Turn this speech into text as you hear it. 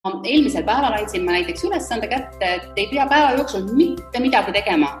Eelmisel päeval andsin ma näiteks ülesande kätte, et ei pea päeva jooksul mitte midagi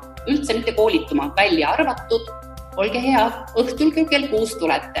tegema, üldse mitte koolituma, välja arvatud. Olge hea, õhtul kell 6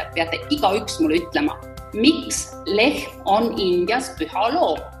 tulete, peate igaüks mulle ütlema, miks lehm on Indias püha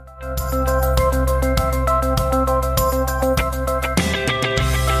loom.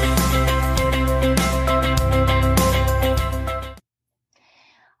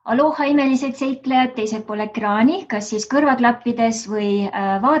 Aloha imelised seiklejad teisel pool ekraani, kas siis kõrvaklappides või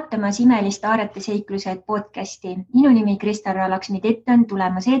vaatamas imelist aarete seiklused podcasti. Minu nimi Kristara Laksmidett on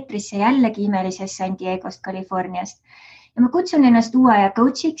tulemas eetrisse jällegi imelisest San Diegost, Californiast. Ja ma kutsun ennast uue aja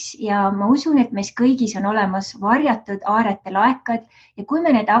coachiks ja ma usun, et meis kõigis on olemas varjatud aarete laekad ja kui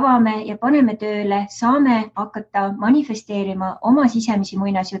me need avame ja paneme tööle, saame hakata manifesteerima oma sisemisi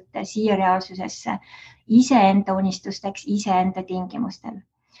muinasjutte siia reaalsusesse, iseenda unistusteks, iseenda tingimustel.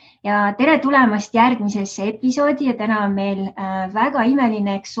 Ja tere tulemast järgmisesse episoodi ja täna on meil väga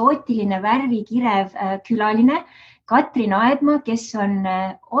imeline, eksootiline, värvikirev külaline Katrin Aedma, kes on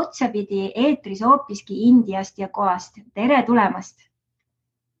otsapidi eetris hoopiski Indiast ja Goast. Tere tulemast!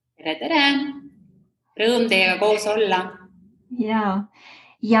 Tere! Rõõm teiega koos olla.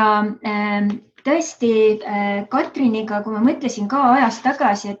 Ja tõesti Katriniga, kui ma mõtlesin ka ajast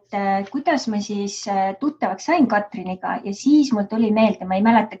tagasi, et kuidas ma siis tuttavaks sain Katriniga ja siis mul tuli meelde, ma ei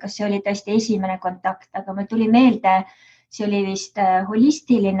mäleta, kas see oli tõesti esimene kontakt, aga mul tuli meelde, see oli vist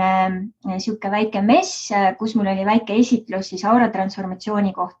holistiline siuke väike mess, kus mul oli väike esitlus siis aura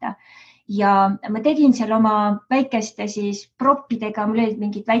transformatsiooni kohta. Ja ma tegin seal oma väikeste siis proppidega, mul olid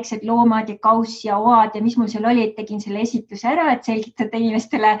mingid väiksed loomad ja kauss ja oad ja mis mul seal oli, et tegin selle esitluse ära, et selgitada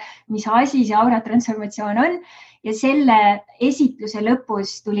inimestele, mis asi see aura transformatsioon on. Ja selle esitluse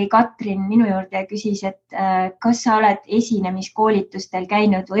lõpus tuli Katrin minu juurde ja küsis, et kas sa oled esinemiskoolitustel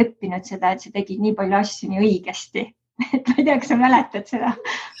käinud või õppinud seda, et sa tegid nii palju asju nii õigesti. Et ma ei tea, kas sa mäletad seda.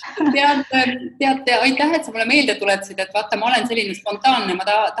 Teate, aitäh, et sa mulle meelde tuletasid, et vaata, ma olen selline spontaanne, ma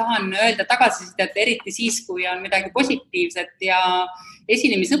tahan öelda tagasisidet, eriti siis, kui on midagi positiivset ja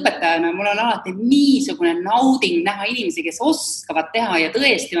esinemisõpetajana mul on alati niisugune nauding näha inimesi, kes oskavad teha ja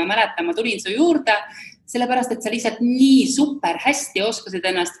tõesti, ma mäletan, ma tulin su juurde, sellepärast, et sa lihtsalt nii super hästi oskasid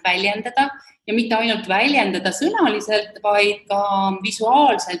ennast väljendada ja mitte ainult väljendada sõnaliselt, vaid ka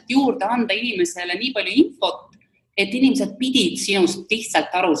visuaalselt juurde anda inimesele nii palju infot, et inimesed pidid sinust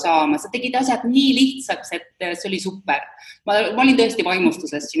lihtsalt aru saama. Sa tegid asjad nii lihtsaks, et see oli super. Ma olin tõesti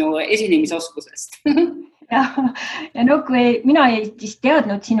vaimustuses sinu esinemisoskusest. Ja no kui mina ei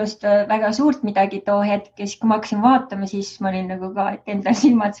teadnud sinust väga suurt midagi too hetk, siis kui ma hakkasin vaatama, siis ma olin nagu ka, et enda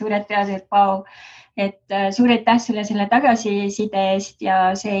silmad suured tead, et pau. Et suur aitäh sulle selle tagasiside eest ja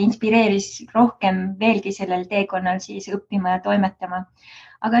see inspireeris rohkem veelgi sellel teekonnal siis õppima ja toimetama.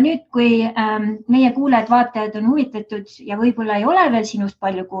 Aga nüüd, kui meie kuulajad, vaatajad on huvitatud ja võib-olla ei ole veel sinust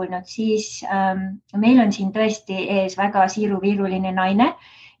palju kuulnud, siis meil on siin tõesti ees väga siiruviiruline naine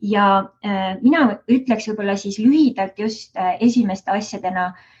ja mina ütleks võib-olla siis lühidalt just esimeste asjadena,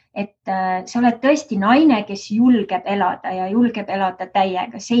 et sa oled tõesti naine, kes julgeb elada ja julgeb elada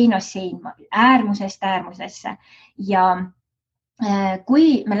täiega, seinast seinma, äärmusest äärmusesse ja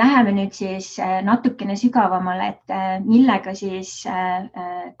kui me läheme nüüd siis natukene sügavamale, et millega siis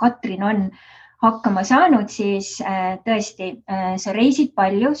Katrin on hakkama saanud, siis tõesti, sa reisid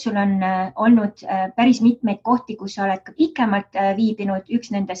palju, sul on olnud päris mitmeid kohti, kus sa oled ka pikemalt viibinud, üks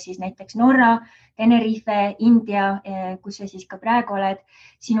nendest siis näiteks Norra, Tenerife, India, kus sa siis ka praegu oled.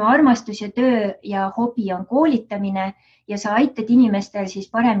 Sinu armastus ja töö ja hobi on koolitamine ja sa aitad inimestel siis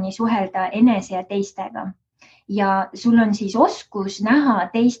paremini suhelda enese ja teistega. Ja sul on siis oskus näha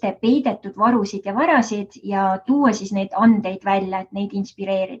teiste peidetud varusid ja varasid ja tuua siis neid andeid välja, et neid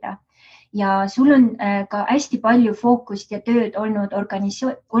inspireerida. Ja sul on ka hästi palju fookust ja tööd olnud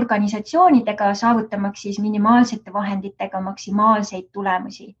organisatsioonidega, saavutamaks siis minimaalsete vahenditega maksimaalseid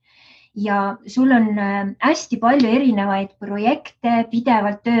tulemusi. Ja sul on hästi palju erinevaid projekte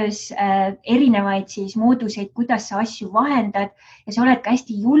pidevalt töös, erinevaid siis mooduseid, kuidas sa asju vahendad ja sa oled ka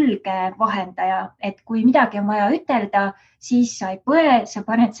hästi julge vahendaja, et kui midagi on vaja ütelda, siis sa ei põe, sa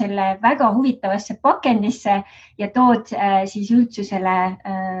paned selle väga huvitavasse pakendisse ja tood siis üldsusele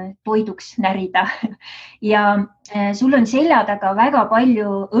toiduks närida. Ja sul on selja taga väga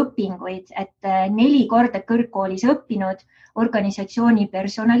palju õpinguid, et 4 korda kõrgkoolis õppinud, organisatsiooni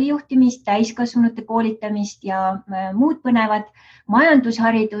personalijuhtimist, täiskasvanute koolitamist ja muud põnevad,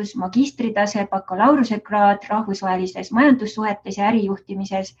 majandusharidus, magistritase, bakalaureusekraad rahvusvahelistes majandussuhetes ja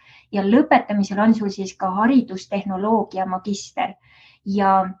ärijuhtimises ja lõpetamisel on sul siis ka haridustehnoloogia magister.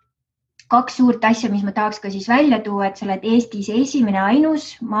 Ja 2 suurt asja, mis ma tahaks ka siis välja tuua, et sa oled Eestis esimene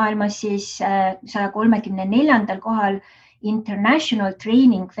ainus, maailmas siis 134. kohal International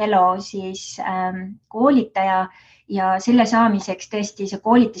Training Fellow siis koolitaja ja selle saamiseks tõesti sa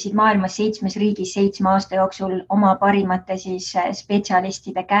koolitasid maailmas 7 riigis 7 aasta jooksul oma parimate siis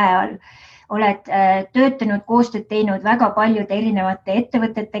spetsialistide käe all. Oled töötanud, koostööd teinud väga paljude erinevate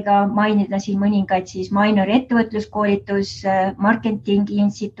ettevõtetega, mainida siin mõningaid siis Minori ettevõtluskoolitus, Marketingi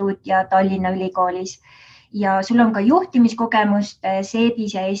instituut ja Tallinna Ülikoolis. Ja sul on ka juhtimiskogemust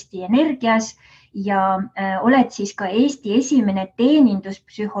SEBis ja Eesti Energias ja oled siis ka Eesti esimene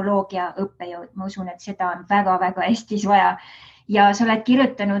teeninduspsühholoogia õppejõud. Ma usun, et seda on väga-väga Eestis vaja. Ja sa oled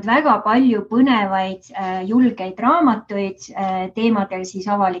kirjutanud väga palju põnevaid julgeid raamatuid teemadel siis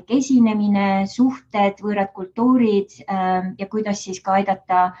avalik esinemine, suhted, võõrad kultuurid ja kuidas siis ka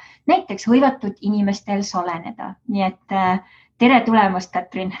aidata näiteks hõivatud inimestel saleneda. Nii et tere tulemast,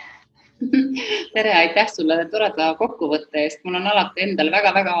 Katrin! Tere, aitäh sulle toreda kokkuvõtte eest. Mul on alati endal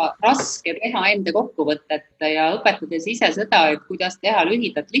väga-väga raske teha enda kokkuvõtet ja õpetades ise seda, et kuidas teha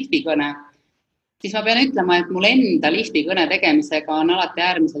lühidat lihvikõne. Siis ma pean ütlema, et mul enda lihvikõne tegemisega on alati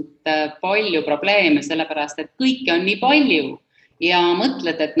äärmiselt palju probleeme, sellepärast, et kõike on nii palju ja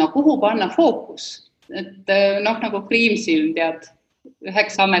mõtled, et kuhu panna fookus. Et nagu kriimsilm tead,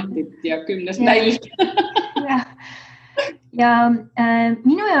 9 ametit ja 10 näil. Ja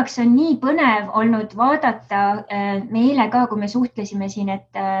minu jaoks on nii põnev olnud vaadata meile ka, kui me suhtlesime siin,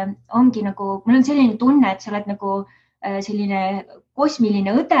 et ongi nagu, mul on selline tunne, et sa oled nagu selline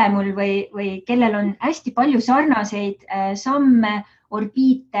kosmiline õde mul või kellel on hästi palju sarnaseid samme,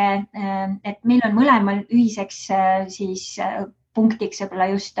 orbiite, et meil on mõlemal ühiseks siis punktiks võib-olla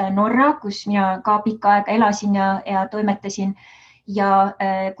just Norra, kus mina ka pikka aega elasin ja toimetasin. Ja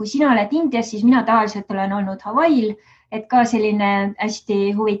kui sina oled Indias, siis mina tavaliselt olen olnud Hawaii'l, et ka selline hästi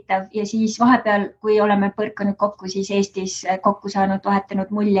huvitav ja siis vahepeal, kui oleme põrkanud kokku, siis Eestis kokku saanud,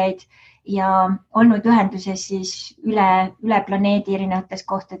 vahetanud muljeid ja olnud ühenduses siis üle planeedi erinevates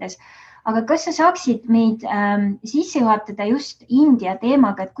kohtades. Aga kas sa saaksid meid sisse juhatada just India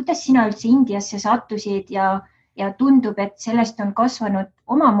teemaga, et kuidas sina üldse Indiasse sattusid ja tundub, et sellest on kasvanud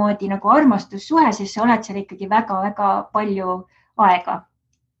omamoodi nagu armastussuhe, sest sa oled seal ikkagi väga-väga palju aega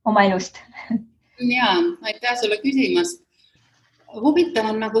oma elust? Jaa, aitäh sulle küsimast. Huvitav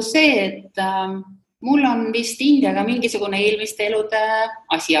on nagu see, et mul on vist Indiaga mingisugune eelmiste elude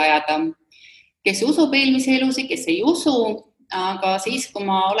asi ajada. Kes usub eelmise elusi, kes ei usu, aga siis, kui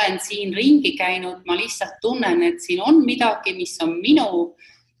ma olen siin ringi käinud, ma lihtsalt tunnen, et siin on midagi, mis on minu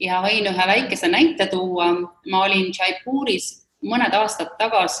ja võin ühe väikese näite tuua. Ma olin Jaipuris mõned aastad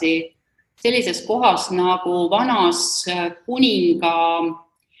tagasi sellises kohas nagu vanas kuninga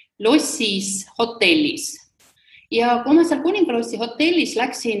lossis hotellis. Ja kui ma seal kuningalossi hotellis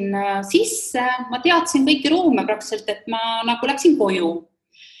läksin sisse, ma teadsin kõiki ruume praktiliselt, et ma nagu läksin koju.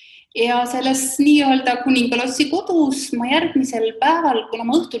 Ja selles nii-öelda kuningalossi kodus ma järgmisel päeval, kuna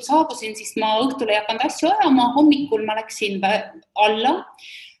ma õhtul saabusin, siis ma õhtul ei hakanud asju ajama, hommikul ma läksin alla,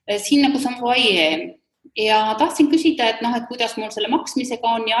 sinna kus on foyer. Ja tahtsin küsida, et kuidas mul selle maksmisega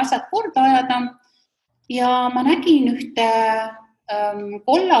on ja asjad korda ajada. Ja ma nägin ühte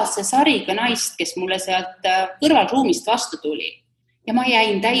kollase sariga naist, kes mulle sealt kõrvalruumist vastu tuli. Ja ma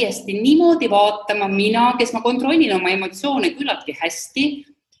jäin täiesti niimoodi vaatama mina, kes ma kontrollin oma emotsioone küllaltki hästi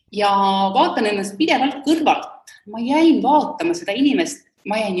ja vaatan ennast pidevalt kõrvalt. Ma jäin vaatama seda inimest,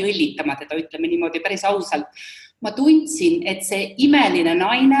 ma jäin jõllitama teda, ütleme niimoodi päris ausalt. Ma tundsin, et see imeline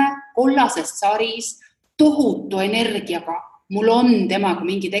naine kollasest saris tohutu energiaga. Mul on temaga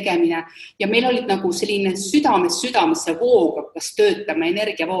mingi tegemine ja meil olid nagu selline südamesse voog hakkas töötama,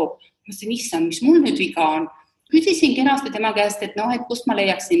 energiavoog. Ma mõtlesin, issand, mis mul nüüd viga on? Küsisin kenasti tema käest, et kust ma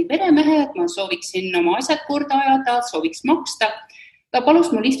leiaksin peremehe, et ma sooviksin oma asjad korda ajada, sooviks maksta. Ta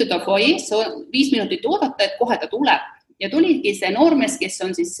palus mul istuda foyees 5 minutit oodata, et kohe ta tuleb. Ja tuligi see noormees, kes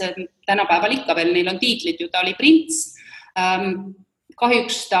on siis tänapäeval ikka veel, neil on tiitlid ju, ta oli prints.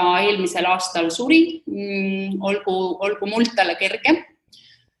 Kahjuks ta eelmisel aastal suri, olgu muld talle kerge.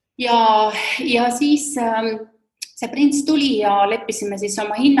 Ja siis see prints tuli ja leppisime siis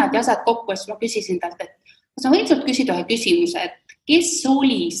oma hinnad ja asjad kokku, ja siis ma küsisin talt, et kas ma võin sult küsida ühe küsimuse, et kes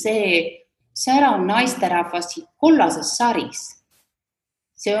oli see särav naisterahvas kollases saris?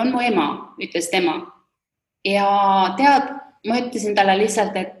 See on mu ema, ütles tema. Ja tead, ma ütlesin talle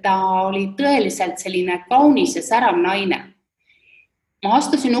lihtsalt, et ta oli tõeliselt selline kaunis ja särav naine. Ma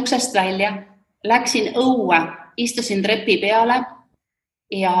astusin uksest välja, läksin õue, istusin trepi peale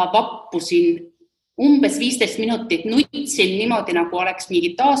ja vappusin umbes 15 minutit, nutsin niimoodi, nagu oleks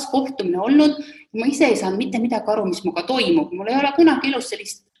mingi taaskohtumine olnud. Ma ise ei saanud mitte midagi aru, mis muga toimub. Mul ei ole kunagi elus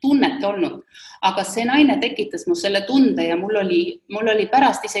sellist tunnet olnud. Aga see naine tekitas mu selle tunde ja mul oli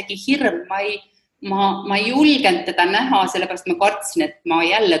pärast isegi hirm. ma ei julgenud teda näha, sellepärast ma kartsin, et ma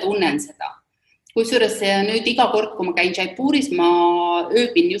jälle tunnen seda. Kusjuures nüüd iga kord, kui ma käin Jaipuris, ma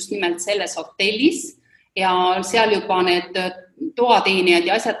ööbin just nimelt selles hotellis ja seal juba need toateenijad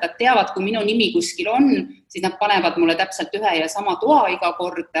ja asjad teavad, kui minu nimi kuskil on, siis nad panevad mulle täpselt ühe ja sama toa iga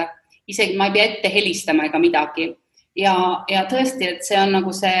kord. Isegi ma ei pea ette helistama ega midagi. Ja tõesti, et see on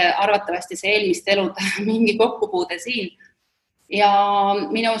nagu see arvatavasti see eelmiste elude mingi kokkupuude siin. Ja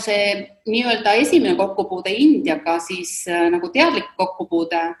minu see nii-öelda esimene kokkupuude Indiaga, siis nagu teadlik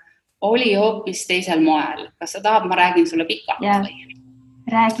kokkupuude oli hoopis teisel moel. Kas sa tahad, ma räägin sulle pikalt? Ja,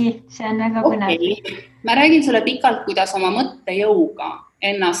 räägi, see on väga põnev. Okay. Ma räägin sulle pikalt, kuidas oma mõttejõuga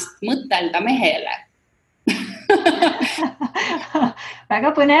ennast mõtelda mehele.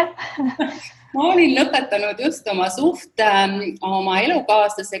 Väga põnev. Ma olin lõpetanud just oma suhte oma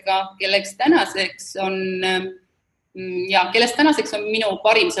elukaaslasega, kellest tänaseks on minu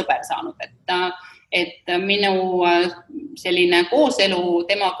parim sõber saanud, et minu selline kooselu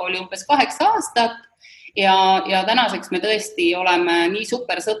temaga oli umbes 8 aastat ja tänaseks me tõesti oleme nii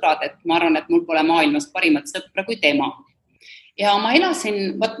super sõbrad, et ma arvan, et mul pole maailmas parimat sõpra kui tema. Ja ma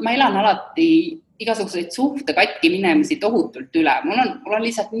elan alati igasuguseid suhte katki minemisi tohutult üle. Mul on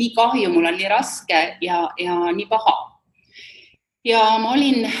lihtsalt nii kahju, mul on nii raske ja nii paha. Ja ma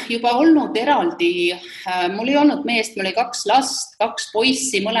olin juba olnud eraldi, mul ei olnud meest, mul oli 2 last, 2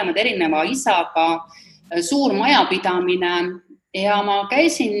 poissi, mõlemad erineva isaga, suur majapidamine ja ma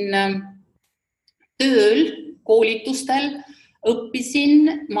käisin tööl, koolitustel,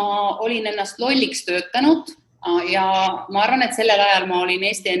 õppisin, ma olin ennast lolliks töötanud ja ma arvan, et sellel ajal ma olin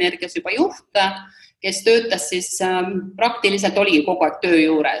Eesti Energias juba juht, kes töötas siis praktiliselt oli kogu aeg töö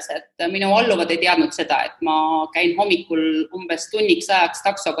juures, et minu alluvad ei teadnud seda, et ma käin hommikul umbes tunniks ajaks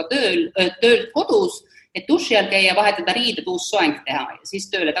taksoga töölt kodus, et duši all käia, vahetada riided, uus soeng teha ja siis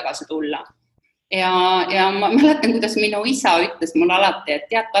tööle tagasi tulla. Ja ma mäletan, kuidas minu isa ütles mulle alati, et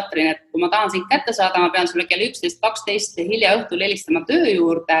tead, Katrin, et kui ma tahan sind kätte saada, ma pean sulle kell 11-12 hilja õhtul helistama töö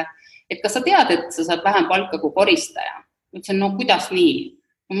juurde, et kas sa tead, et sa saad vähem palka kui koristaja? Ütlesin, no kuidas nii?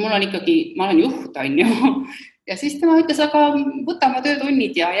 Mul on ikkagi, ma olen juht, on ju. Ja siis tema ütles, aga võta oma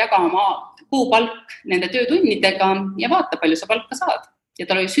töötunnid ja jaga oma kuupalk nende töötunnidega ja vaata, palju sa palka saad. Ja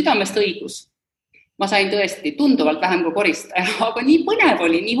tal oli südamest õigus. Ma sain tõesti tunduvalt vähem kui koristaja, aga nii põnev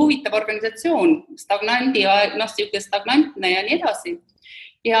oli, nii huvitav organisatsioon, stagnantne ja nii edasi.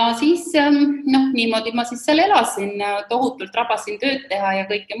 Ja siis, niimoodi ma siis seal elasin, tohutult rabasin tööd teha ja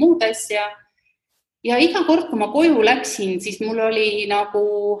kõike muud asja. Ja iga kord, kui ma koju läksin, siis mul oli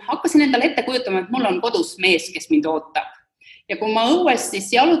nagu, hakkasin endale ette kujutama, et mul on kodus mees, kes mind ootab. Ja kui ma õues siis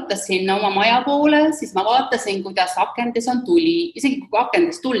jalutasin oma maja poole, siis ma vaatasin, kuidas akendes on tuli. Isegi kui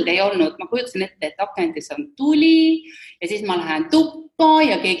akendes tuld ei olnud, ma kujutasin ette, et akendes on tuli ja siis ma lähen tuppa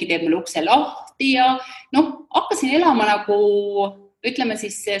ja keegi teeb mulle ukse lahti ja hakkasin elama nagu, ütleme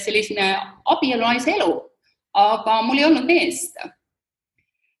siis selline abielunaise elu, aga mul ei olnud meest.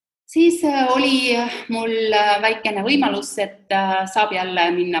 Siis oli mul väikene võimalus, et saab jälle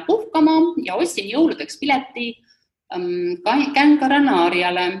minna puhkama ja ostsin jõuludeks pileti Gran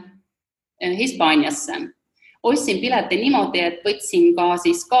Canariale Hispaaniasse. Ostsin pileti niimoodi, et võtsin ka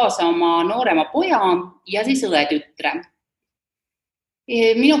siis kaasa oma noorema poja ja siis õetütre.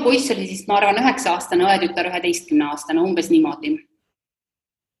 Minu poiss oli siis, ma arvan, 9-aastane, õetütar 11-aastane, umbes niimoodi.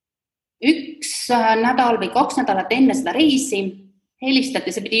 1 nädal või 2 nädalat enne seda reisi helistati,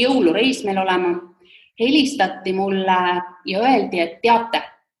 see pidi jõulureis meil olema, helistati mulle ja öeldi, et teate,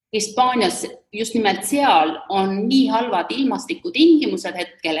 Hispaanias just nimelt seal on nii halvad ilmastikutingimused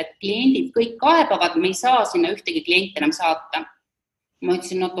hetkel, et kliendid kõik kaebavad, me ei saa sinna ühtegi klienti enam saata. Ma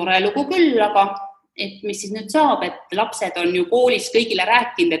ütlesin, no tore lugu küll, aga et mis siis nüüd saab, et lapsed on ju koolis kõigile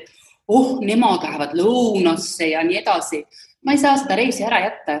rääkinud, et nemad lähevad lõunasse ja nii edasi. Ma ei saa seda reisi ära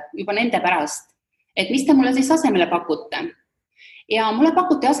jätta juba nende pärast, et mis te mulle siis asemele pakute? Ja mulle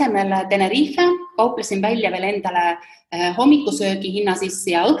pakuti asemel Tenerife, kauplesin välja veel endale hommikusöögi hinna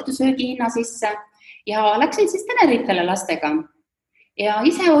sisse ja õhtusöögi hinna sisse ja läksin siis Tenerifele lastega. Ja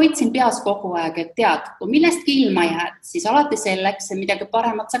ise hoidsin peas kogu aeg, et tead, kui millestki ilma jääd, siis alati selleks midagi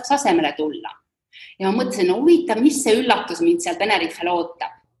paremat saaks asemele tulla. Ja ma mõtlesin, huvitav, mis see üllatus mind seal Tenerifele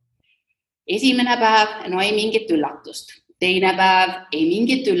ootab. Esimene päev, no ei mingit üllatust. Teine päev, ei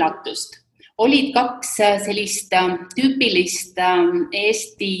mingit üllatust. Olid 2 sellist tüüpilist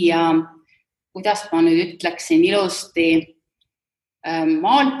Eesti, kuidas ma nüüd ütleksin, ilusti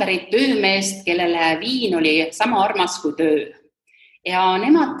maalt pärit töömeest, kellele viin oli sama armas kui töö. ja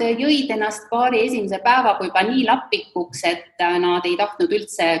nemad jõid ennast paari esimese päevaga juba nii lapikuks, et nad ei tahtnud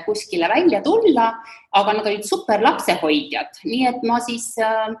üldse kuskile välja tulla, aga nad olid super lapsehoidjad. Nii et ma siis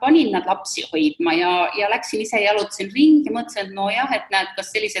panin nad lapsi hoidma ja läksin ise jalutasin ringi ja mõtlesin, et no jah, et näed,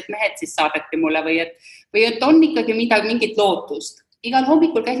 kas sellised mehed siis saadeti mulle või et on ikkagi mingit lootust. Igal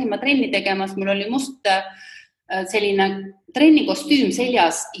hommikul käisin ma trenni tegemas, mul oli must selline trennikostüüm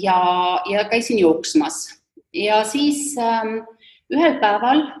seljas ja käisin jooksmas. Ja siis ühel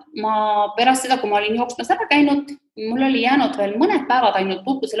päeval ma pärast seda, kui ma olin jooksmas ära käinud, mul oli jäänud veel mõned päevad ainult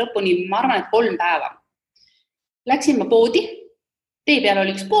puhkuse lõpuni, ma arvan, et 3 päeva. Läksin ma poodi, tee peal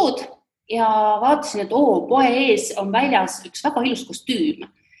oli üks pood ja vaatasin, et poe ees on väljas üks väga ilus kostüüm.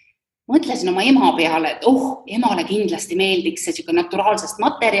 Mõtlesin oma ema peale, et emale kindlasti meeldiks see naturaalsest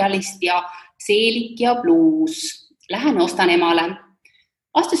materjalist ja seelik ja bluus. Lähen ostan emale.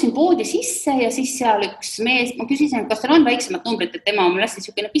 Astusin poodi sisse ja siis seal üks mees, ma küsisin, et kas teil on väiksemat numbrit, et tema on mul hästi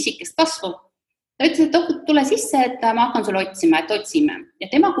niisugune pisikest kasvu. Ta ütles, et tule sisse, et ma hakkan sulle otsima, et otsime. Ja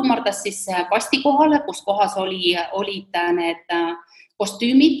tema kummardas siis kasti kohale, kus kohas olid need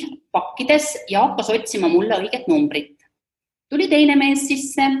kostüümid pakkides ja hakkas otsima mulle õiget numbrit. Tuli teine mees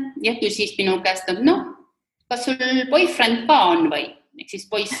sisse ja küsis minu käest, et kas sul boyfriend ka on või? Ehk siis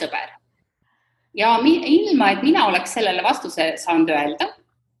poissõber. Ja ilma, et mina oleks sellele vastuse saanud öelda,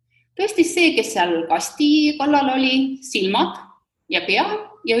 tõstis see, kes seal kasti kallal oli, silmad ja pea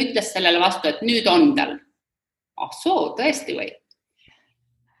ja ütles sellele vastu, et nüüd on tal. Tõesti või?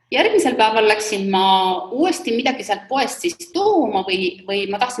 Järgmisel päeval läksin ma uuesti midagi sealt poest siis tooma või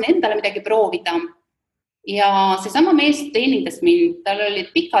ma tahtsin endale midagi proovida. Ja seesama mees teenindas mind, tal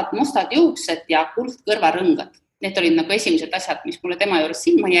olid pikad mustad juuksed ja kuldkõrvarõngad. Need olid nagu esimesed asjad, mis mulle tema juures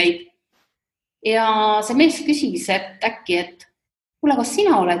silma jäid. Ja see mees küsis äkki, et kuule, kas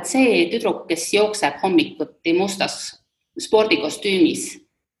sina oled see tüdruk, kes jookseb hommikuti mustas spordikostüümis?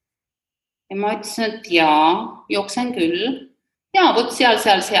 Ja ma ütlesin, et jaa, jooksen küll. Jaa, võt seal.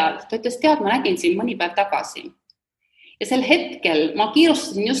 Ta ütles, tead, ma nägin siin mõni päev tagasi. Ja sel hetkel ma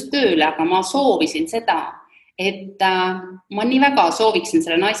kiirustasin just tööle, aga ma soovisin seda, et ma nii väga sooviksin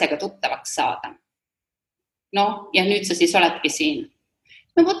selle naisega tuttavaks saada. Ja nüüd sa siis oledki siin.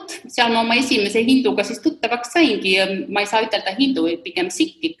 Seal ma oma esimese hinduga siis tuttavaks saingi. Ma ei saa ütelda hindu, pigem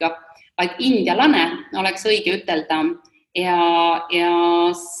sikkika, vaid indialane oleks õige ütelda. Ja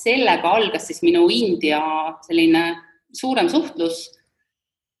sellega algas siis minu India selline suurem suhtlus.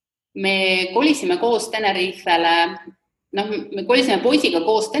 Me kolisime koos Tenerifele, me kolisime poisiga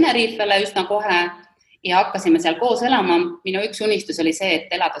koos Tenerifele üsna kohe ja hakkasime seal koos elama. Minu üks unistus oli see,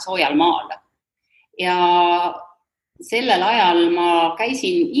 et elada soojal maal. Ja sellel ajal ma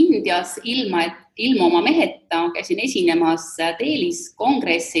käisin Indias ilma oma meheta, käisin esinemas Delhis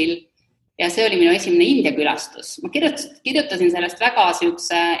kongressil ja see oli minu esimene India külastus. Ma kirjutasin sellest väga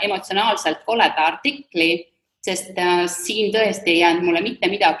emotsionaalselt koleda artikli, sest siin tõesti ei jäänud mulle mitte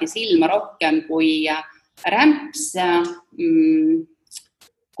midagi silma rohkem kui rämps,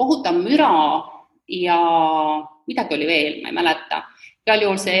 kohutav müra ja midagi oli veel, ma ei mäleta. Igal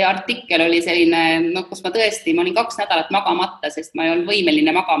juhul see artikkel oli selline, kus ma olin 2 nädalat magamata, sest ma ei olnud võimeline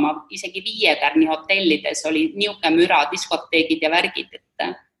magama. Isegi 5 kärni hotellides oli niuke müra, diskoteegid ja värgid.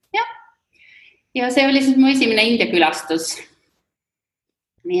 Ja see oli siis mu esimene India külastus.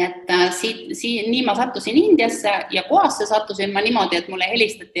 Nii et nii ma sattusin Indiasse ja kohasse sattusin ma niimoodi, et mulle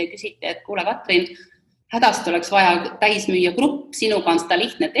helistati ja küsiti, et kuule Katrin, hädast oleks vaja täis müüa grupp, sinuga on seda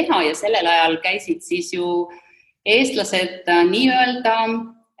lihtne teha ja sellel ajal käisid siis ju eestlased nii-öelda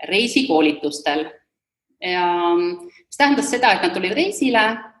reisikoolitustel. Ja mis tähendas seda, et nad tulid reisile,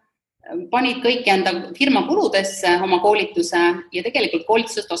 panid kõik enda firma kuludesse oma koolituse ja tegelikult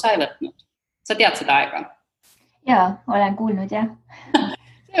koolitusest osa ei võtnud. Sa tead seda aega? Jaa, olen kuulnud, jah.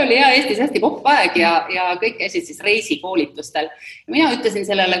 See oli Eestis hästi popp aeg ja kõik käisid siis reisikoolitustel. Ja mina ütlesin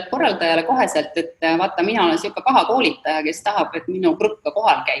sellele korraldajale koheselt, et vaata, mina olen siuke paha koolitaja, kes tahab, et minu grupp ka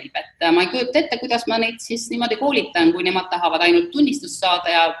kohal käib. Et ma ei kujuta ette, kuidas ma neid siis niimoodi koolitan, kui nemad tahavad ainult tunnistust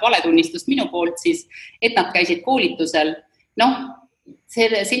saada ja valetunnistust minu poolt, siis et nad käisid koolitusel.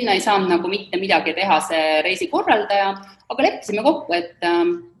 Sinna ei saanud nagu mitte midagi teha see reisikorraldaja, aga leppisime kokku, et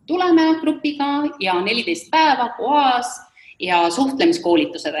tuleme grupiga ja 14 päeva koos ja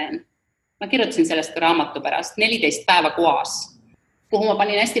suhtlemiskoolituse teen. Ma kirjutasin sellest ka raamatu pärast, 14 päeva koos, kuhu ma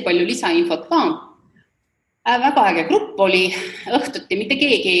panin hästi palju lisainfot ka. Väga äge grupp oli, õhtuti mitte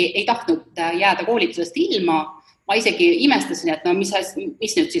keegi ei tahtnud jääda koolitusest ilma. Ma isegi imestasin, et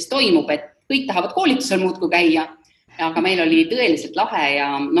mis nüüd siis toimub, et kõik tahavad koolitusel muudku käia. Aga meil oli tõeliselt lahe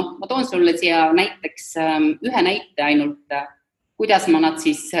ja ma toon sulle siia näiteks ühe näite ainult, kuidas ma nad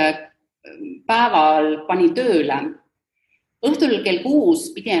siis päeval panin tööle. õhtul kell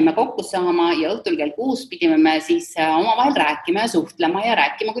 6 pidime kokku saama ja õhtul kell 6 pidime me siis omavahel rääkima ja suhtlema ja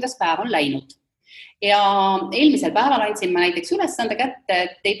rääkima, kuidas päev on läinud. Ja eelmisel päeval andsin ma näiteks ülesande kätte,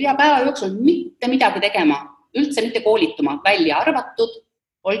 et ei pea päeva jooksul mitte midagi tegema, üldse mitte koolituma, välja arvatud,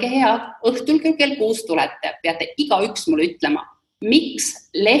 olge head, õhtul kell 6 tulete, peate igaüks mulle ütlema,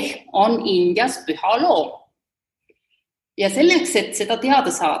 miks lehm on Indias püha loom. Ja selleks, et seda teada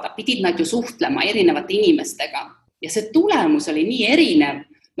saada, pidid nad ju suhtlema erinevate inimestega. Ja see tulemus oli nii erinev,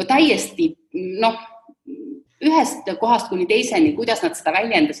 no täiesti, ühest kohast kuni teiseni, kuidas nad seda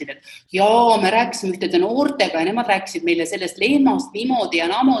väljendasid, et jaa, me rääkisime ühtede noortega ja nemad rääkisid meile sellest lehmast niimoodi ja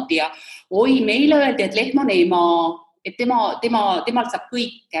namoodi ja oi, meile öeldi, et lehm on ema, et temalt saab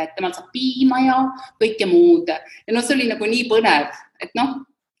kõike, et temalt saab piima ja kõike muud. Ja see oli nagu nii põnev, et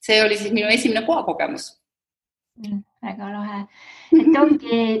see oli siis minu esimene kogemus. Väga lahe. Et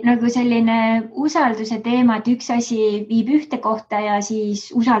ongi nagu selline usalduse teema, et üks asi viib ühte kohta ja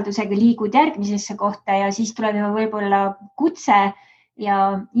siis usaldusega liigud järgmisesse kohta ja siis tuleb juba võib-olla kutse ja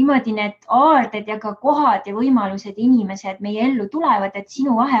niimoodi need aarded ja ka kohad ja võimalused inimesed meie ellu tulevad, et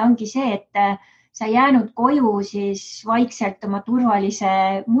sinu vahe ongi see, et sa jäänud koju siis vaikselt oma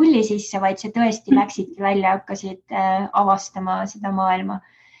turvalise mulli sisse, vaid sa tõesti läksidki välja, hakkasid avastama seda maailma.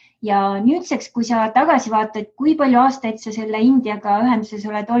 Ja nüüdseks, kui sa tagasi vaatad, kui palju aastaid sa selle Indiaga ühenduses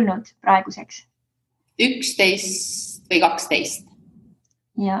oled olnud praeguseks? 11 või 12.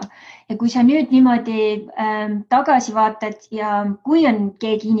 Ja kui sa nüüd niimoodi tagasi vaatad ja kui on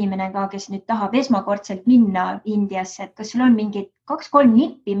keegi inimene ka, kes nüüd tahab esmakordselt minna Indiasse, et kas sul on mingid 2-3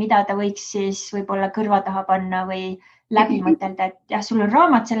 nippi, mida ta võiks siis võib-olla kõrva taha panna või läbi mõtelda, et jah, sul on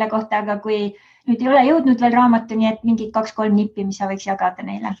raamat selle kohta, aga kui nüüd ei ole jõudnud veel raamatuni, et mingid 2-3 nippi, mis sa võiks jagada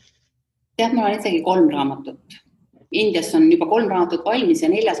neile? Jah, mul on isegi 3 raamatut. Indias on juba 3 raamatut valmis ja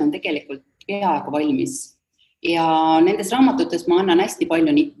 4 on tegelikult peaaegu valmis. Ja nendes raamatutes ma annan hästi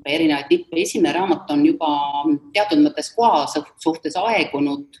palju nippe, erinevaid nippe. Esimene raamat on juba teatud mõttes koha suhtes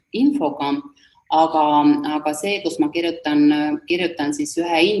aegunud infoga, aga see, kus ma kirjutan siis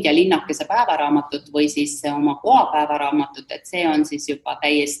ühe India linnakese päevaraamatut või siis oma koha päevaraamatut, et see on siis juba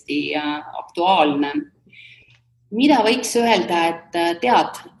täiesti aktuaalne. Mida võiks öelda, et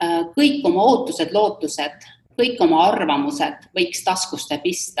tead, kõik oma ootused, lootused, kõik oma arvamused võiks taskuste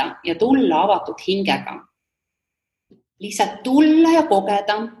pista ja tulla avatud hingega. Lihtsalt tulla ja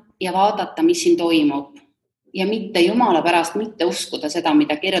kogeda ja vaadata, mis siin toimub. Ja mitte jumala pärast mitte uskuda seda,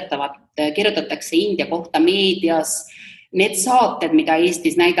 mida kirjutatakse India kohta meedias, need saated, mida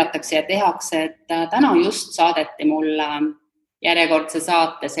Eestis näidatakse ja tehakse, et täna just saadeti mulle järjekordse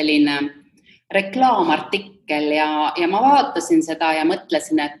saate selline reklaamartikkel ja ma vaatasin seda ja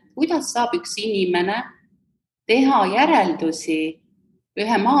mõtlesin, et kuidas saab üks inimene teha järeldusi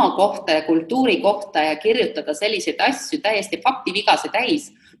ühe maa kohta ja kultuuri kohta ja kirjutada selliseid asju täiesti faktivigase täis.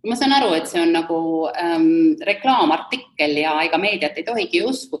 Ma saan aru, et see on nagu reklaamartikkel ja ega meediat ei tohigi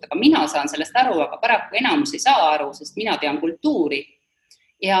uskuda, aga mina saan sellest aru, aga paraku enamus ei saa aru, sest mina tean kultuuri.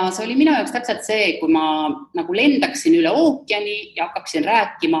 Ja see oli minu jaoks täpselt see, kui ma nagu lendaksin üle ookeani ja hakkaksin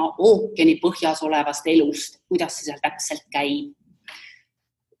rääkima ookeani põhjas olevast elust, kuidas see seal täpselt käib.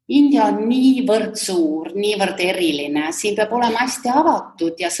 India on niivõrd suur, niivõrd eriline, siin peab olema hästi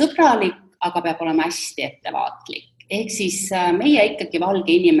avatud ja sõbralik, aga peab olema hästi ettevaatlik. Ehk siis meie ikkagi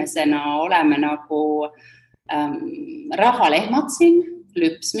valge inimesena oleme nagu rahalehmad siin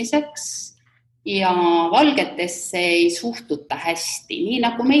lüpsmiseks ja valgetesse ei suhtuta hästi, nii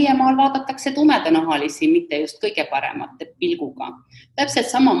nagu meie maal vaadatakse tumedanahalisi, mitte just kõige paremate pilguga.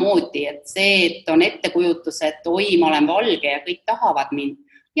 Täpselt samamoodi, et see, et on ettekujutus, et oi, ma olen valge ja kõik tahavad mind.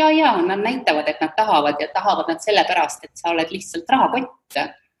 Ja, nad näitavad, et nad tahavad ja tahavad nad sellepärast, et sa oled lihtsalt rahakott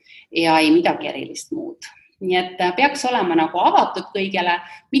ja ei midagi erilist muud. Nii et peaks olema nagu avatud kõigele,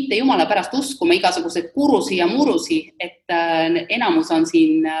 mitte jumala pärast uskuma igasugused kurusi ja murusi, et enamus on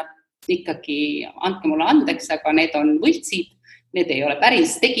siin ikkagi, andke mulle andeks, aga need on võltsid, need ei ole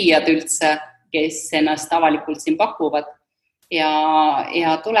päris tegijad üldse, kes ennast avalikult siin pakuvad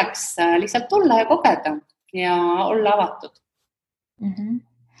ja tuleks lihtsalt tulla ja kogeda ja olla avatud.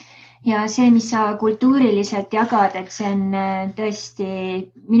 Ja see, mis sa kultuuriliselt jagad, et see on tõesti,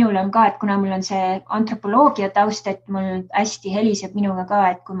 minul on ka, et kuna mul on see antropoloogia taust, et mul hästi heliseb minuga ka,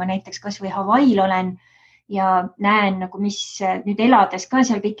 et kui ma näiteks kas või Hawaii'l olen ja näen, nagu mis nüüd elades ka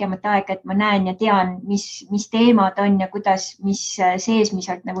seal pikemat aega, et ma näen ja tean, mis teemad on ja kuidas, mis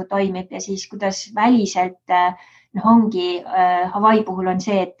seesmiselt nagu toimib ja siis kuidas väliselt ongi Hawaii puhul on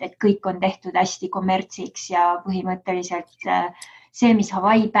see, et kõik on tehtud hästi kommertsiks ja põhimõtteliselt see, mis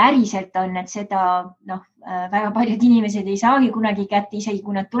Hawaii päriselt on, et seda väga paljud inimesed ei saagi kunagi kätte, isegi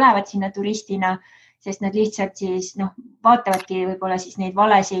kui nad tulevad sinna turistina sest nad lihtsalt siis vaatavadki võib-olla siis neid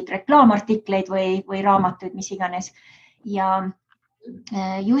valesid reklaamartikleid või raamatuid, mis iganes. Ja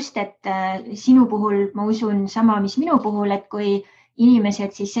just, et sinu puhul ma usun sama, mis minu puhul, et kui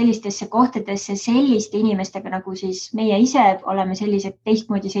inimesed siis sellistesse kohtadesse selliste inimestega, nagu siis meie ise oleme sellised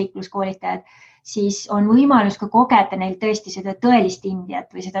teistmoodi seikluskoolitajad, siis on võimalus ka kogeda neil tõesti seda tõelist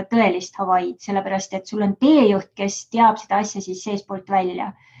Indiat või seda tõelist Hawaiid, sellepärast et sul on teejuht, kes teab seda asja siis seespoolt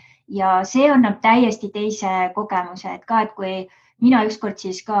välja. Ja see annab täiesti teise kogemuse, et kui mina ükskord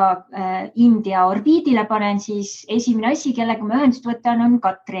siis ka India orbiidile panen, siis esimene asi, kellega ma ühendust võtan, on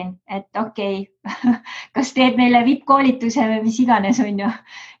Katrin, et okei, kas teed meile VIP-koolituse või mis iganes on ju,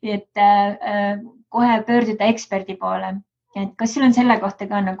 et kohe pöörduda eksperdi poole. Et kas sul on selle kohta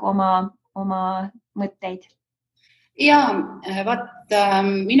ka nagu oma mõtteid? Ja,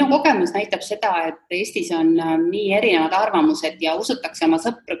 minu kogemus näitab seda, et Eestis on nii erinevad arvamused ja usutakse oma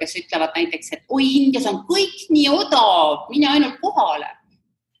sõpru, kes ütlevad näiteks, et oi, Indias on kõik nii odav, mine ainult kohale.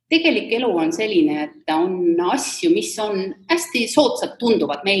 Tegelik elu on selline, et on asju, mis on hästi soodsad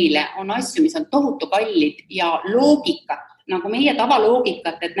tunduvad meile, on asju, mis on tohutu kallid ja loogikat, nagu meie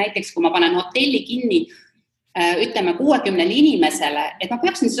tavaloogikat, et näiteks kui ma panen hotelli kinni, ütleme 60 inimesele, et ma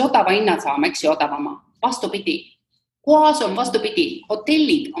peaksin siis odava hinna saama, eks ju odavama, vastupidi. Koas on vastupidi,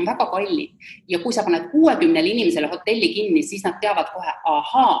 hotellid on väga kallid ja kui sa paned 60 inimesele hotelli kinni, siis nad teavad kohe,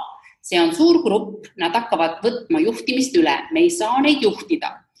 ahaa, see on suur grupp, nad hakkavad võtma juhtimist üle, me ei saa neid juhtida.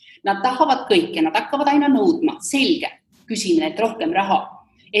 Nad tahavad kõike, nad hakkavad aina nõudma, selge, küsime neid rohkem raha.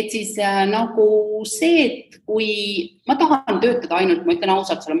 Et siis nagu see, et kui ma tahan töötada ainult, ma ütlen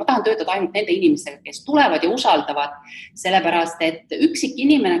ausalt sulle, ma tahan töötada ainult nende inimestega, kes tulevad ja usaldavad, sellepärast et üksik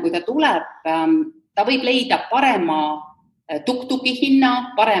inimene, kui ta tuleb, ta võib leida parema tuk-tuki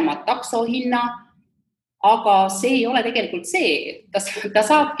hinna, parema takso hinna, aga see ei ole tegelikult see. Ta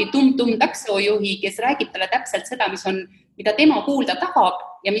saabki tum-tum taksojuhi, kes räägib talle täpselt seda, mida tema kuulda tahab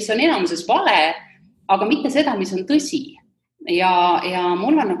ja mis on enamuses vale, aga mitte seda, mis on tõsi. Ja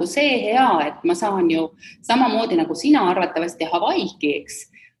mul on nagu see hea, et ma saan ju samamoodi nagu sina arvatavasti Hawaii'ki,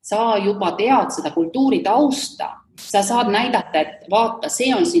 eks, sa juba tead seda kultuuri tausta. Sa saad näidata, et vaata,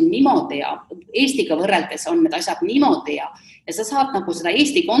 see on siin niimoodi ja Eestiga võrreldes on need asjad niimoodi ja sa saad nagu seda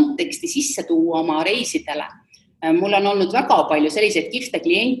Eesti konteksti sisse tuua oma reisidele. Mul on olnud väga palju selliseid kihvte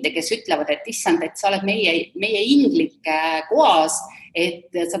kliente, kes ütlevad, et issand, et sa oled meie inglike koas, et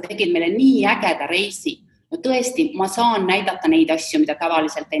sa tegid meile nii ägeda reisi. No tõesti, ma saan näidata neid asju, mida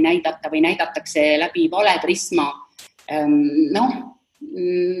tavaliselt ei näidata või näidatakse läbi vale prisma.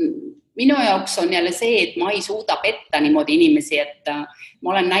 Minu jaoks on jälle see, et ma ei suuda petta niimoodi inimesi, et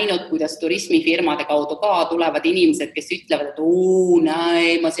ma olen näinud, kuidas turismifirmade kaudu ka tulevad inimesed, kes ütlevad, et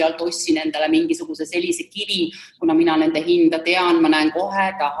ma sealt ostsin endale mingisuguse sellise kivi, kuna mina nende hinda tean, ma näen kohe,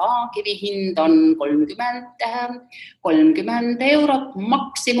 et kivi hind on 30 eurot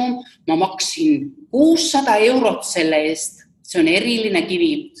maksimum, ma maksin 600 eurot selle eest, see on eriline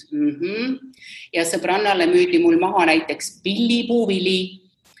kivi. Ja sõbrannale müüdi mul maha näiteks pillipuuvili.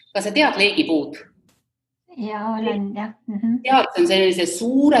 Kas sa tead leegipuud? Ja, olen, jah. Tead, see on sellise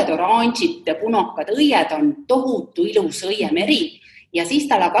suured oranžid ja punakad õied, on tohutu ilus õiemeri ja siis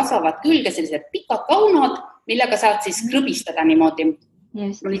talle kasvavad külge sellised pikad kaunad, millega saad siis krõbistada niimoodi.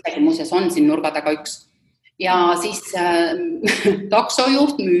 Mul isegi muuseas on siin nurga taga üks. Ja siis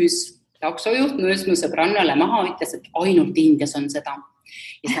taksojuht müüs mu sõbrannale maha, ütles, et ainult Indias on seda.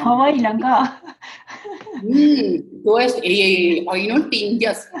 Hawaii'l on ka. Ei, ainult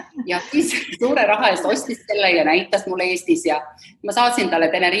Indias. Ja siis suure raha eest ostis selle ja näitas mulle Eestis ja ma saatsin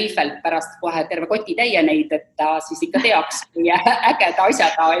talle Tenerifelt pärast kohe terve koti täie neid, et ta siis ikka teaks, kui ägeda asja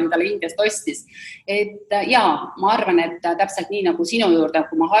ta endale Indiast ostis. Et ma arvan, et täpselt nii nagu sinu juurde,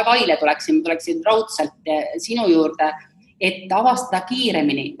 kui ma Hawaii'le tuleksin raudselt sinu juurde, et avastada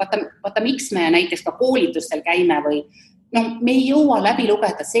kiiremini. Vaata, miks me näiteks ka koolitustel käime või me ei jõua läbi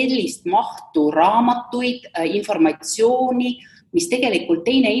lugeda sellist mahtu raamatuid, informatsiooni, mis tegelikult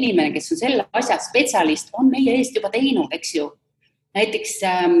teine inimene, kes on selle asja spetsialist, on meie eest juba teinud, eks ju. Näiteks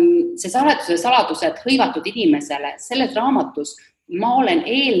see saladused hõivatud inimesele, selles raamatus ma olen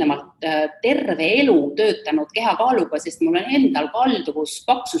eelnevalt terve elu töötanud kehakaaluga, sest mul on endal kalduvus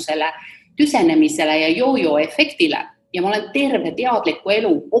paksusele, tüsenemisele ja jojo efektile ja ma olen terve teadliku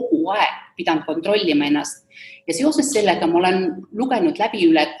elu kogu aeg pidanud kontrollima ennast. Ja seoses sellega ma olen lugenud läbi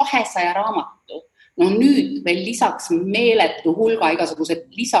üle 200 raamatu. Nüüd veel lisaks meeletu hulga igasugused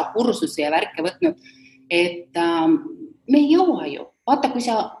lisakursusi ja värke võtnud, et me ei jõua ju. Vaata,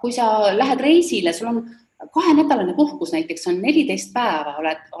 kui sa lähed reisile, sul on 2-nädalane puhkus, näiteks on 14 päeva,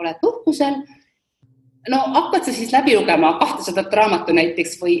 oled puhkusel, hakkad sa siis läbi lugema 200 raamatu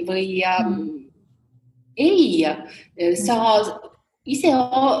näiteks või Ei, sa ise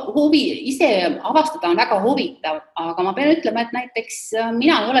avastada on väga huvitav, aga ma pean ütlema, et näiteks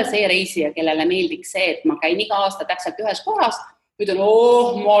mina ei ole see reisija, kellele meeldiks see, et ma käin iga aasta täpselt ühes kohas, ütlen,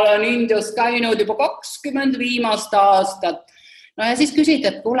 ma olen Indias käinud juba 20 viimast aastat. No ja siis küsid,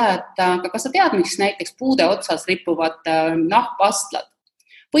 et kuule, et kas sa tead, miks näiteks puude otsas ripuvad nahkpastlad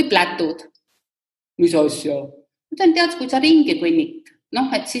või plätud? Mis asja? Ütlen, tead, kui sa ringi kõnnid,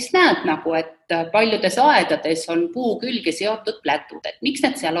 et siis näed nagu, et paljudes aedades on puu külge seotud plätud, et miks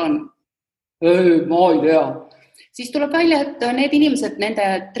need seal on? Ei, ma ei tea. Siis tuleb välja, et need inimesed, nende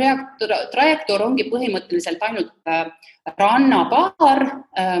trajektoor ongi põhimõtteliselt ainult rannabaar,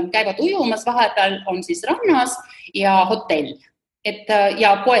 käivad ujumas, vahepeal on siis rannas ja hotell.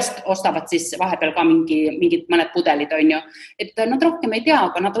 Ja poest ostavad siis vahepeal ka mingid mõned pudelid, on ju. Et nad rohkem ei tea,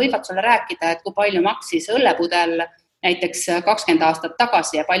 aga nad võivad sulle rääkida, et kui palju maksis õllepudel näiteks 20 aastat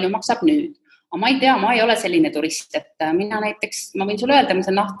tagasi ja palju maksab nüüd. Aga ma ei tea, ma ei ole selline turist, et mina näiteks, ma võin sulle öelda, mis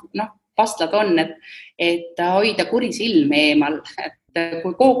pastlad on, et hoida kuri silm eemal, et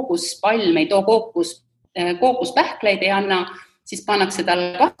kui kookuspalm ei too kookuspähkleid ei anna, siis pannakse tal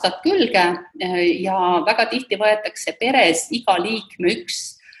pastlad külge ja väga tihti võetakse peres iga liikme üks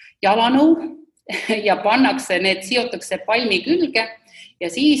jalanõu ja pannakse need, seotakse palmi külge ja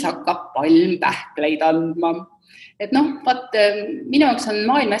siis hakkab palm pähkleid andma. Et minu jaoks on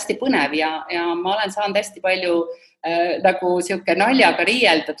maailm hästi põnev ja ma olen saanud hästi palju nagu siuke naljaga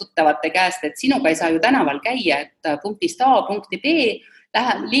riielda tuttavate käest, et sinuga ei saa ju tänaval käia, et punktist A punkti B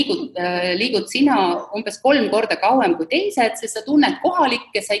liigud sina umbes 3 korda kauem kui teised, sest sa tunned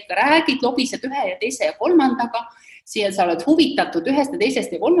kohalikke, sa ikka räägid, lobised ühe ja teise ja kolmandaga, siia sa oled huvitatud ühest ja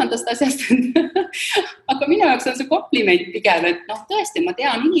teisest ja kolmandast asjast. Aga minu jaoks on see kompliment pigem, et tõesti, ma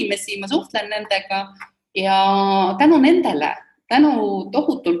tean inimesi, ma suhtlen nendega ja tänu nendele, tänu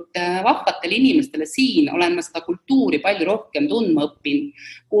tohutult vahvatele inimestele siin olen ma seda kultuuri palju rohkem tundma õppinud,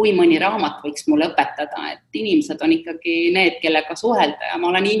 kui mõni raamat võiks mulle õpetada, et inimesed on ikkagi need, kellega suhelda ja ma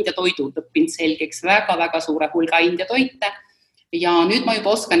olen India toidud õppinud selgeks väga-väga suure hulga India toite ja nüüd ma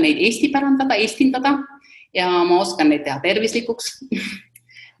juba oskan neid eestindada ja ma oskan neid teha tervislikuks.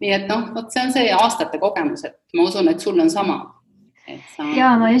 Nii et see on see aastate kogemus, et ma usun, et sul on sama.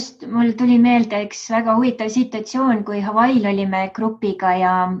 Ja mul tuli meelde üks väga huvitav situatsioon, kui Hawaii'l olime grupiga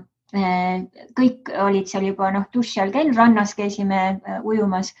ja kõik olid seal juba duši all käinud, rannas käisime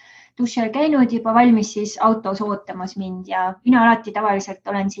ujumas, duši all käinud, juba valmis siis autos ootamas mind ja mina alati tavaliselt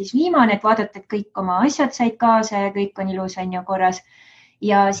olen siis viimane, et vaadata, et kõik oma asjad said kaasa ja kõik on ilus on ju korras.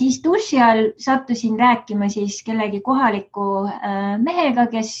 Ja siis duši all sattusin rääkima siis kellegi kohaliku mehega,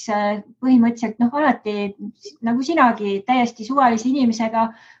 kes põhimõtteliselt alati nagu sinagi täiesti suvalise inimesega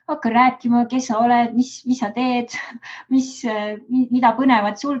hakka rääkima, kes sa oled, mis sa teed, mida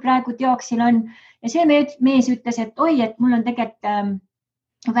põnevat sul praegu teoksil on. Ja see mees ütles, et oi, et mul on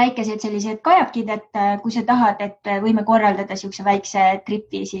tegelikult väikesed sellised kajakid, et kui sa tahad, et võime korraldada siukse väikse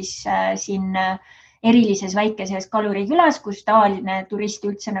tripi siis siin erilises väikeses kalurikülas, kus tavaline turist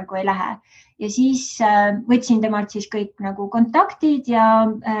üldse nagu ei lähe. Ja siis võtsin temalt siis kõik nagu kontaktid ja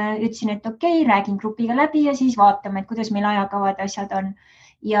ütlesin, et okei, räägin grupiga läbi ja siis vaatame, et kuidas meil ajakavad asjad on.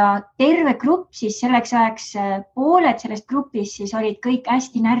 Ja terve grupp siis selleks ajaks pooled sellest grupis siis olid kõik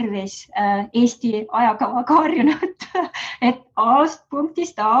hästi närvis Eesti ajakavaga harjunud, et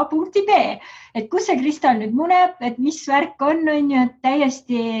punktist A punkti B. Et kus see Kristal nüüd muneb, et mis värk on ju, et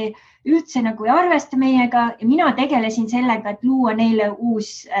täiesti üldse nagu ei arvesta meiega ja mina tegelesin sellega, et luua neile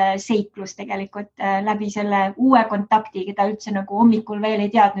uus seiklus tegelikult läbi selle uue kontakti, keda üldse nagu hommikul veel ei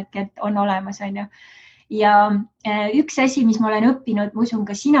teadnudki, et on olemas, on ju. Ja üks asi, mis ma olen õppinud, ma usun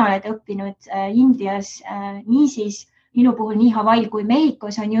ka sina oled õppinud Indias, niisiis minu puhul nii Hawaii'l kui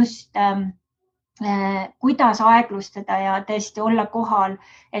Mehhikos on just kuidas aeglustada ja tõesti olla kohal,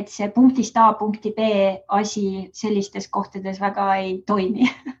 et see punktist A punkti B asi sellistes kohtades väga ei toimi.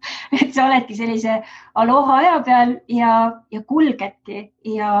 Et sa oledki sellise aloha aja peal ja kulgedki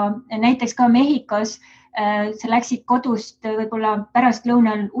ja näiteks ka Mehhikos sa läksid kodust võib-olla pärast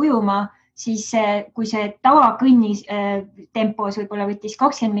lõunal ujuma, siis kui see tavakõnnis tempos võib-olla võttis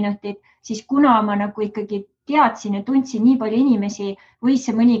 20 minutit, siis kuna ma nagu ikkagi teadsin ja tundsin nii palju inimesi, võis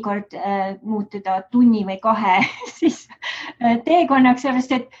see mõnikord muutuda tunni või 2 siis teekonnaks,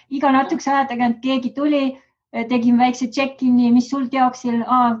 sellest, et iga natukese aja tagant keegi tuli, tegin väikse check-in'i, mis sul teoksil,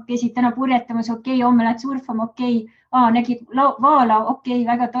 käisid täna purjetamas, okei, homme lähed surfama, okei, nägid vaala, okei,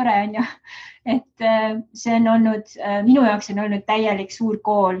 väga tore on ju. Et see on olnud, minu jaoks on olnud täielik suur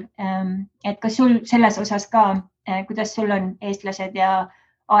kool, et kas sul selles osas ka, kuidas sul on eestlased ja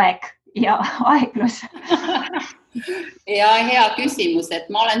aeg ja aeglus? Ja hea küsimus, et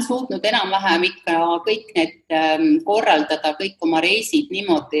ma olen suutnud enam-vähem ikka kõik need korraldada, kõik oma reisid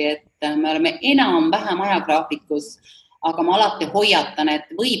niimoodi, et me oleme enam-vähem ajagraafikus, aga ma alati hoiatan,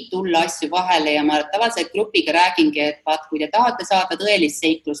 et võib tulla asju vahele ja ma tavaliselt grupiga räägingi, et vaat, kui te tahate saada tõelist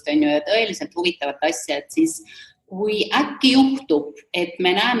seiklust ja tõeliselt huvitavat asja, et siis kui äkki juhtub, et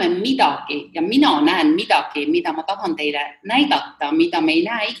me näeme midagi ja mina näen midagi, mida ma tahan teile näidata, mida me ei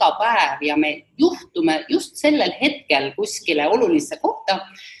näe iga päev ja me juhtume just sellel hetkel kuskile olulisse kohta,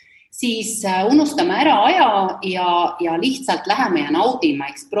 siis unustame ära aja ja lihtsalt läheme ja naudime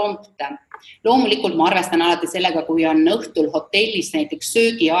eksprompte. Loomulikult ma arvestan alati sellega, kui on õhtul hotellis näiteks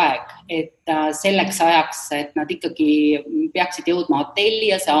söögiaeg, et selleks ajaks, et nad ikkagi peaksid jõudma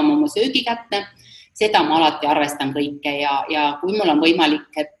hotelli ja saama oma söögi kätte. Seda ma alati arvestan kõike ja kui mul on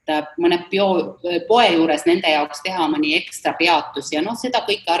võimalik, et mõne poe juures nende jaoks teha mõni ekstra peatus ja seda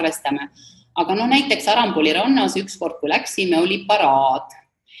kõike arvestame. Aga näiteks Aramboli rannas ükskord, kui läksime, oli paraad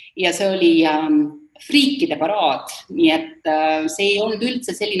ja see oli friikide paraad, nii et see ei olnud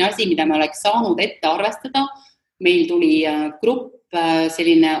üldse selline asi, mida me oleks saanud ette arvestada. Meil tuli grupp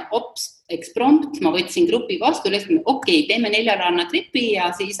selline eksprompt, ma võtsin grupi vastu, okei, teeme 4 ranna tripi ja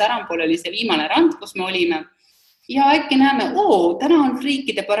siis Arambol oli see viimane rand, kus me olime. Ja äkki näeme, täna on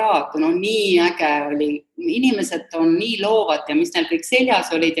friikide paraad, nii äge oli. Inimesed on nii loovad ja mis neil kõik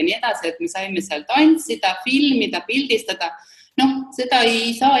seljas olid ja nii edasi, et me saime seal tantsida, filmida, pildistada. Seda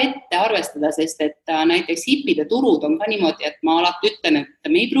ei saa ette arvestada, sest et näiteks hipide turud on ka niimoodi, et ma alati ütlen,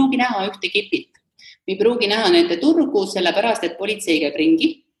 et me ei pruugi näha ühte hipit. Me ei pruugi näha nende turgu, sellepärast, et politsei käib ringi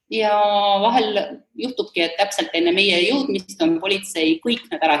ja vahel juhtubki, et täpselt enne meie jõudmist on politsei kõik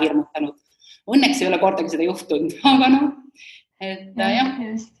need ära hirmutanud. Õnneks ei ole kordagi seda juhtunud, aga ma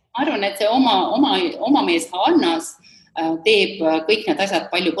arvan, et see oma mees Hannas teeb kõik need asjad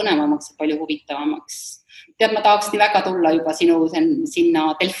palju põnevamaks ja palju huvitavamaks. Tead, ma tahaks nii väga tulla juba sinna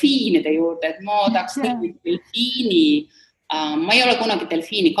delfiinide juurde, et ma tahaks delfiini, ma ei ole kunagi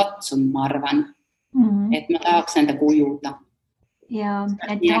delfiini katsunud, ma arvan. Et ma tahaks nende kujuda. Ja,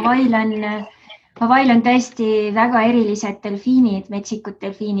 et Hawaii'l on tõesti väga erilised delfiinid, metsikud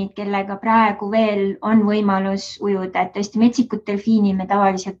delfiinid, kellega praegu veel on võimalus ujuda, et tõesti metsikut delfiini me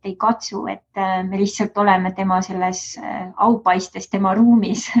tavaliselt ei katsu, et me lihtsalt oleme tema selles aupaistes, tema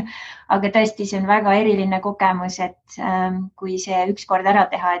ruumis, aga tõesti see on väga eriline kogemus, et kui see ükskord ära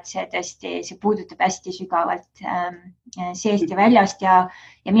teha, et see tõesti, see puudutab hästi sügavalt seest ja väljast ja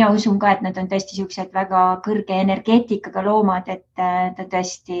mina usun ka, et nad on tõesti sellised väga kõrge energeetikaga loomad, et ta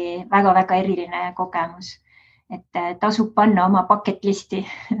tõesti väga-väga eriline kogemus, et tasub panna oma bucket listi.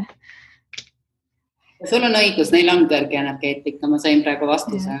 Sul on õigus, neil on kõrge energeetika, ma sain praegu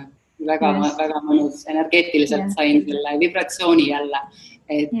vastuse. Väga mõnus, energeetiliselt sain selle vibratsiooni jälle,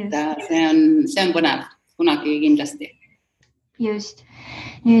 et see on põnev, kunagi kindlasti. Just.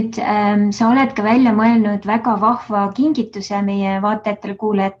 Nüüd sa oled ka välja mõelnud väga vahva kingituse meie vaatajatele,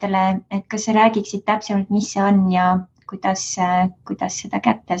 kuulajatele, et kas sa räägiksid täpsemalt, mis see on ja kuidas seda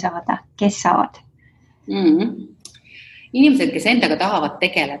kätte saada, kes saavad? Inimesed, kes endaga tahavad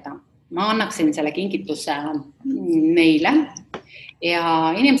tegeleda, ma annaksin selle kingituse neile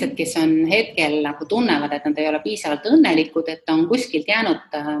ja inimesed, kes on hetkel nagu tunnevad, et nad ei ole piisavalt õnnelikud, et on kuskilt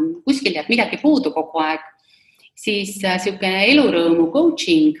jääb midagi puudu kogu aeg, siis selline elurõõmu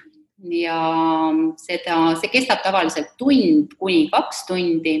coaching ja see kestab tavaliselt 1 kuni 2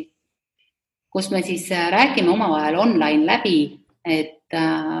 tundi, kus me siis räägime omavahel online läbi, et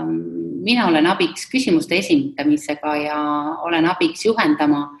mina olen abiks küsimuste esitamisega ja olen abiks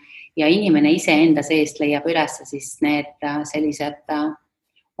juhendama ja inimene ise enda seest leiab üles siis need sellised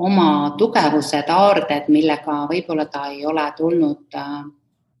oma tugevused, aarded, millega võib-olla ta ei ole tulnud,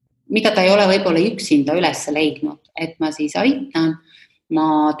 mida ta ei ole võib-olla üksinda üles leidnud, et ma siis aitan.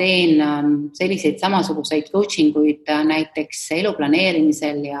 Ma teen selliseid samasuguseid coachinguid näiteks elu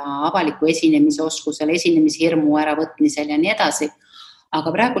planeerimisel ja avaliku esinemise oskusel, esinemishirmu äravõtmisel ja nii edasi.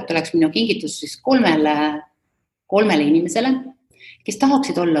 Aga praegult oleks minu kingitus siis 3 inimesele, kes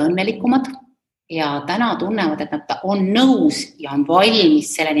tahaksid olla õnnelikumad ja täna tunnevad, et nad on nõus ja on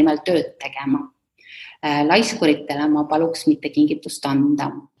valmis selle nimel tööd tegema. Laiskuritele ma paluks mitte kingitust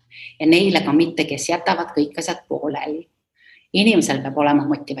anda ja neile ka mitte, kes jätavad kõik asjad pooleli. Inimesel peab olema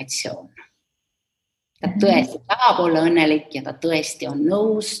motivatsioon. Ta tõesti tahab olla õnnelik ja ta tõesti on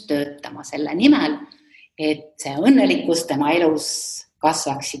nõus töötama selle nimel, et see õnnelikkus tema elus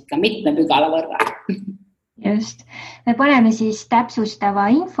kasvaks ikka mitme pügala võrra. Just. Me paneme siis täpsustava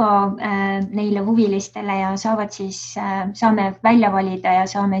info neile huvilistele ja saame välja valida ja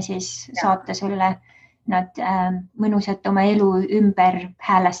saame siis saata sulle nad mõnusalt oma elu ümber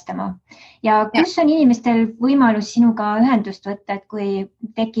häälestama. Ja kus on inimestel võimalus sinuga ühendust võtta, et kui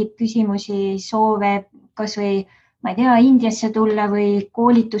tekib küsimusi, soove, kas või ma ei tea, Indiasse tulla või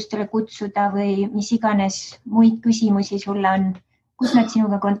koolitustele kutsuda või mis iganes muid küsimusi sulle on, kus nad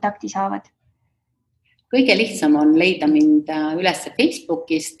sinuga kontakti saavad? Kõige lihtsam on leida mind üles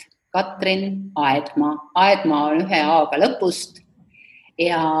Facebookist, Katrin Aedma. Aedma on 1 A-ga lõpust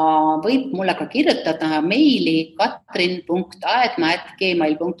ja võib mulle ka kirjutada meili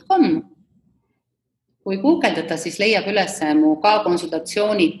katrin.aedma@gmail.com. Kui guugeldada, siis leiab üles mu ka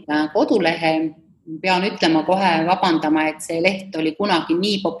konsultatsioonid kodulehe. Pean ütlema kohe vabandama, et see leht oli kunagi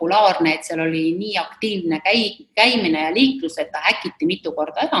nii populaarne, et seal oli nii aktiivne käimine ja liiklus, et ta häkiti mitu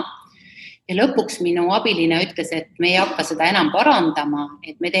korda ära. Ja lõpuks minu abiline ütles, et me ei hakka seda enam parandama,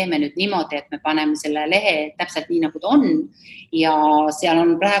 et me teeme nüüd niimoodi, et me paneme selle lehe täpselt nii, nagu ta on. Ja seal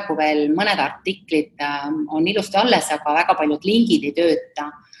on praegu veel mõned artiklid, on ilusti alles, aga väga paljud lingid ei tööta.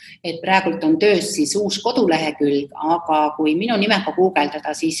 Et praegult on töös siis uus kodulehekülg, aga kui minu nimega guugeldada,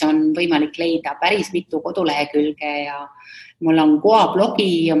 siis on võimalik leida päris mitu kodulehekülge ja mul on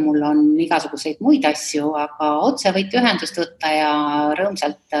blogi ja mul on igasuguseid muid asju, aga otse võite ühendust võtta ja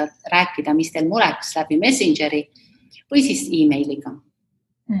rõõmsalt rääkida, mis teil mureks läbi Messengeri või siis e-mailiga.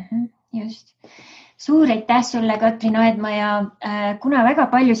 Just. Suur aitäh sulle, Katrin Aedma, ja kuna väga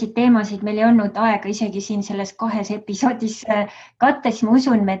paljusid teemasid meil ei olnud aega isegi siin selles 2 episoodis katta, siis ma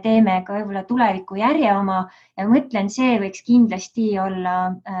usun, me teeme ka võib-olla tuleviku järje oma ja mõtlen, see võiks kindlasti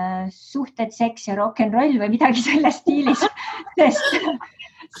olla suhted, seks ja rock'n'roll või midagi selles stiilis, sest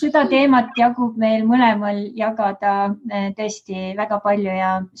seda teemat jagub meil mõlemal jagada tõesti väga palju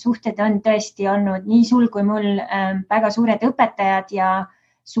ja suhted on tõesti olnud nii sul kui mul väga suured õpetajad ja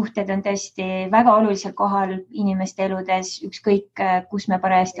suhted on tõesti väga olulisel kohal inimeste eludes, ükskõik kus me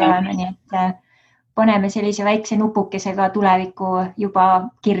parajasti oleme, nii et paneme sellise väikse nupukesega tuleviku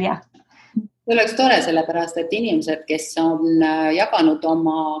juba kirja. See oleks tore sellepärast, et inimesed, kes on jaganud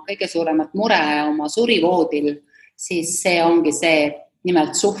oma kõige suuremat mure oma surivoodil, siis see ongi see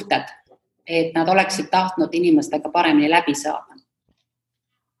nimelt suhted, et nad oleksid tahtnud inimestega paremini läbi saada.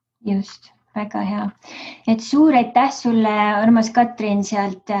 Just. Väga hea. Et suur aitäh sulle, armas Katrin,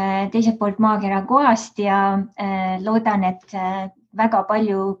 sealt teiselt poolt maakera kohast ja loodan, et väga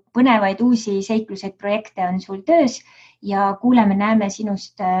palju põnevaid uusi seikluseid projekte on sul töös ja kuuleme-näeme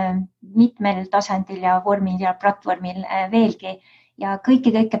sinust mitmel tasandil ja vormil ja platvormil veelgi ja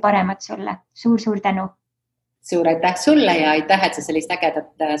kõike paremat sulle. Suur tänu. Suur aitäh sulle ja aitäh, et sa sellist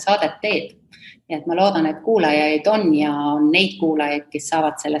ägedat saadet teed. Ja et ma loodan, et kuulajaid on ja on neid kuulajaid, kes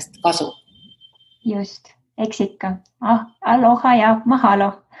saavad sellest kasu. Just, eks ikka. Aloha ja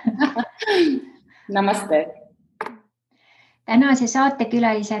mahalo. Namaste. Tänase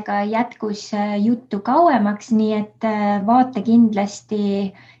saatekülalisega jätkus juttu kauemaks, nii et vaata kindlasti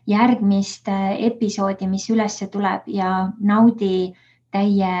järgmist episoodi, mis ülesse tuleb ja naudi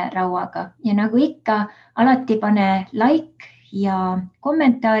täie rauaga. Ja nagu ikka, alati pane like ja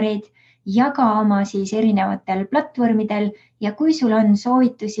kommentaarid, jaga oma siis erinevatel platvormidel ja kui sul on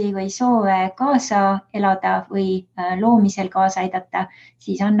soovitusi või soove kaasa elada või loomisel kaasa aidata,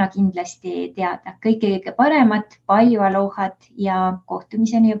 siis anna kindlasti teada. Kõike paremat, palju alohat ja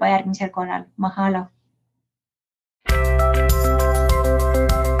kohtumiseni juba järgmisel korral. Mahalo!